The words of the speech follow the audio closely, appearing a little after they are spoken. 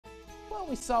Well,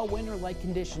 we saw winter-like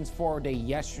conditions for our day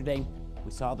yesterday.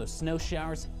 We saw those snow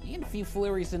showers and a few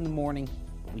flurries in the morning,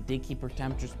 but we did keep our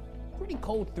temperatures pretty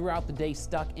cold throughout the day,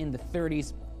 stuck in the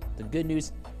 30s. The good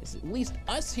news is at least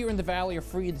us here in the valley are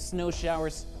free of the snow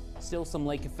showers. Still some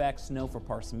lake effect snow for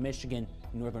parts of Michigan,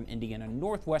 northern Indiana,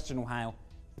 northwestern Ohio.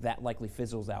 That likely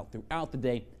fizzles out throughout the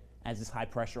day as this high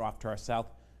pressure off to our south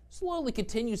slowly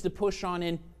continues to push on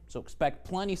in. So expect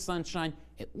plenty of sunshine,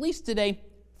 at least today.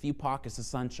 A few pockets of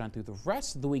sunshine through the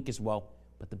rest of the week as well.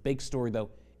 But the big story, though,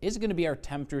 is going to be our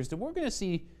temperatures that we're going to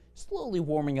see slowly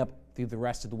warming up through the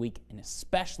rest of the week, and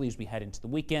especially as we head into the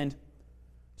weekend.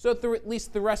 So through at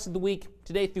least the rest of the week,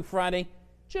 today through Friday,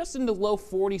 just in the low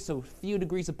 40s, so a few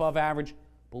degrees above average.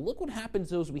 But look what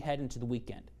happens as we head into the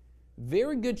weekend.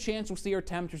 Very good chance we'll see our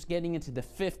temperatures getting into the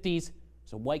 50s.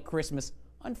 So white Christmas,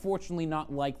 unfortunately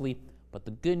not likely. But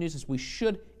the good news is we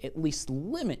should at least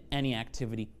limit any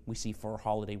activity we see for our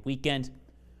holiday weekend.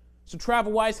 So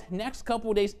travel-wise, next couple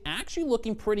of days actually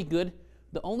looking pretty good.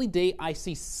 The only day I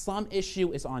see some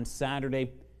issue is on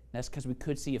Saturday. That's because we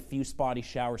could see a few spotty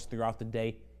showers throughout the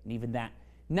day, and even that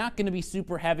not going to be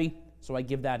super heavy, so I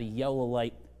give that a yellow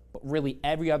light. But really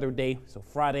every other day, so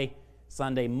Friday,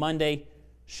 Sunday, Monday,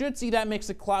 should see that mix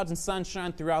of clouds and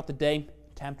sunshine throughout the day.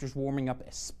 Temperatures warming up,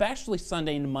 especially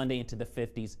Sunday and Monday into the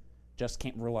 50s. Just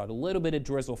can't rule out a little bit of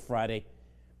drizzle Friday.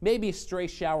 Maybe a stray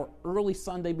shower early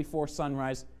Sunday before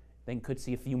sunrise. Then could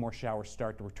see a few more showers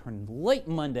start to return late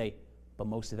Monday, but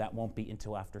most of that won't be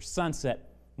until after sunset,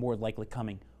 more likely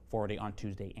coming Friday on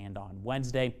Tuesday and on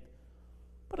Wednesday.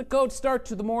 But a good start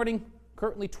to the morning.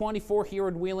 Currently 24 here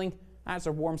in Wheeling as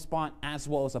our warm spot, as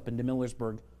well as up into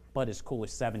Millersburg, but as cool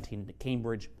as 17 into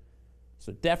Cambridge.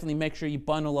 So definitely make sure you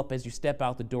bundle up as you step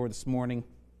out the door this morning.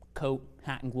 Coat,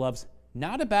 hat, and gloves,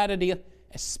 not a bad idea,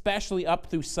 especially up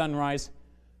through sunrise.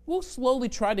 We'll slowly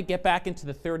try to get back into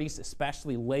the 30s,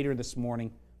 especially later this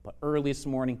morning, but early this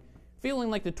morning, feeling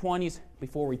like the 20s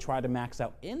before we try to max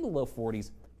out in the low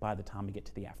 40s by the time we get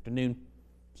to the afternoon.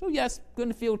 So yes, going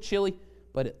to feel chilly,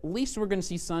 but at least we're going to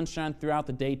see sunshine throughout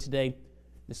the day today.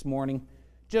 This morning,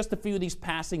 just a few of these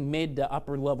passing mid to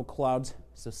upper level clouds,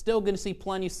 so still going to see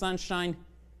plenty of sunshine.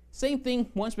 Same thing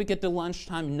once we get to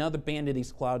lunchtime, another band of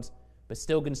these clouds, but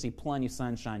still going to see plenty of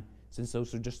sunshine since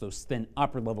those are just those thin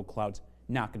upper level clouds,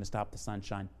 not going to stop the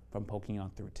sunshine from poking on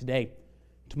through today.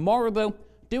 Tomorrow, though,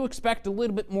 do expect a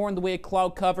little bit more in the way of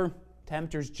cloud cover.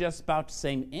 Temperatures just about the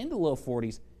same in the low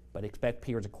 40s, but expect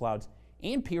periods of clouds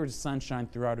and periods of sunshine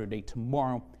throughout our day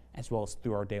tomorrow, as well as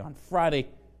through our day on Friday.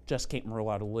 Just can't rule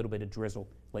out a little bit of drizzle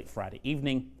late Friday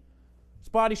evening.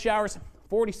 Spotty showers,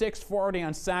 46 for our day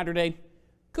on Saturday.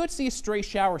 Could see a stray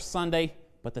shower Sunday,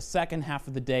 but the second half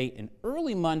of the day and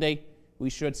early Monday, we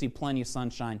should see plenty of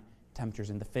sunshine, temperatures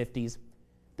in the 50s.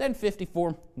 Then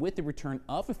 54 with the return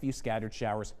of a few scattered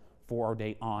showers for our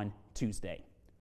day on Tuesday.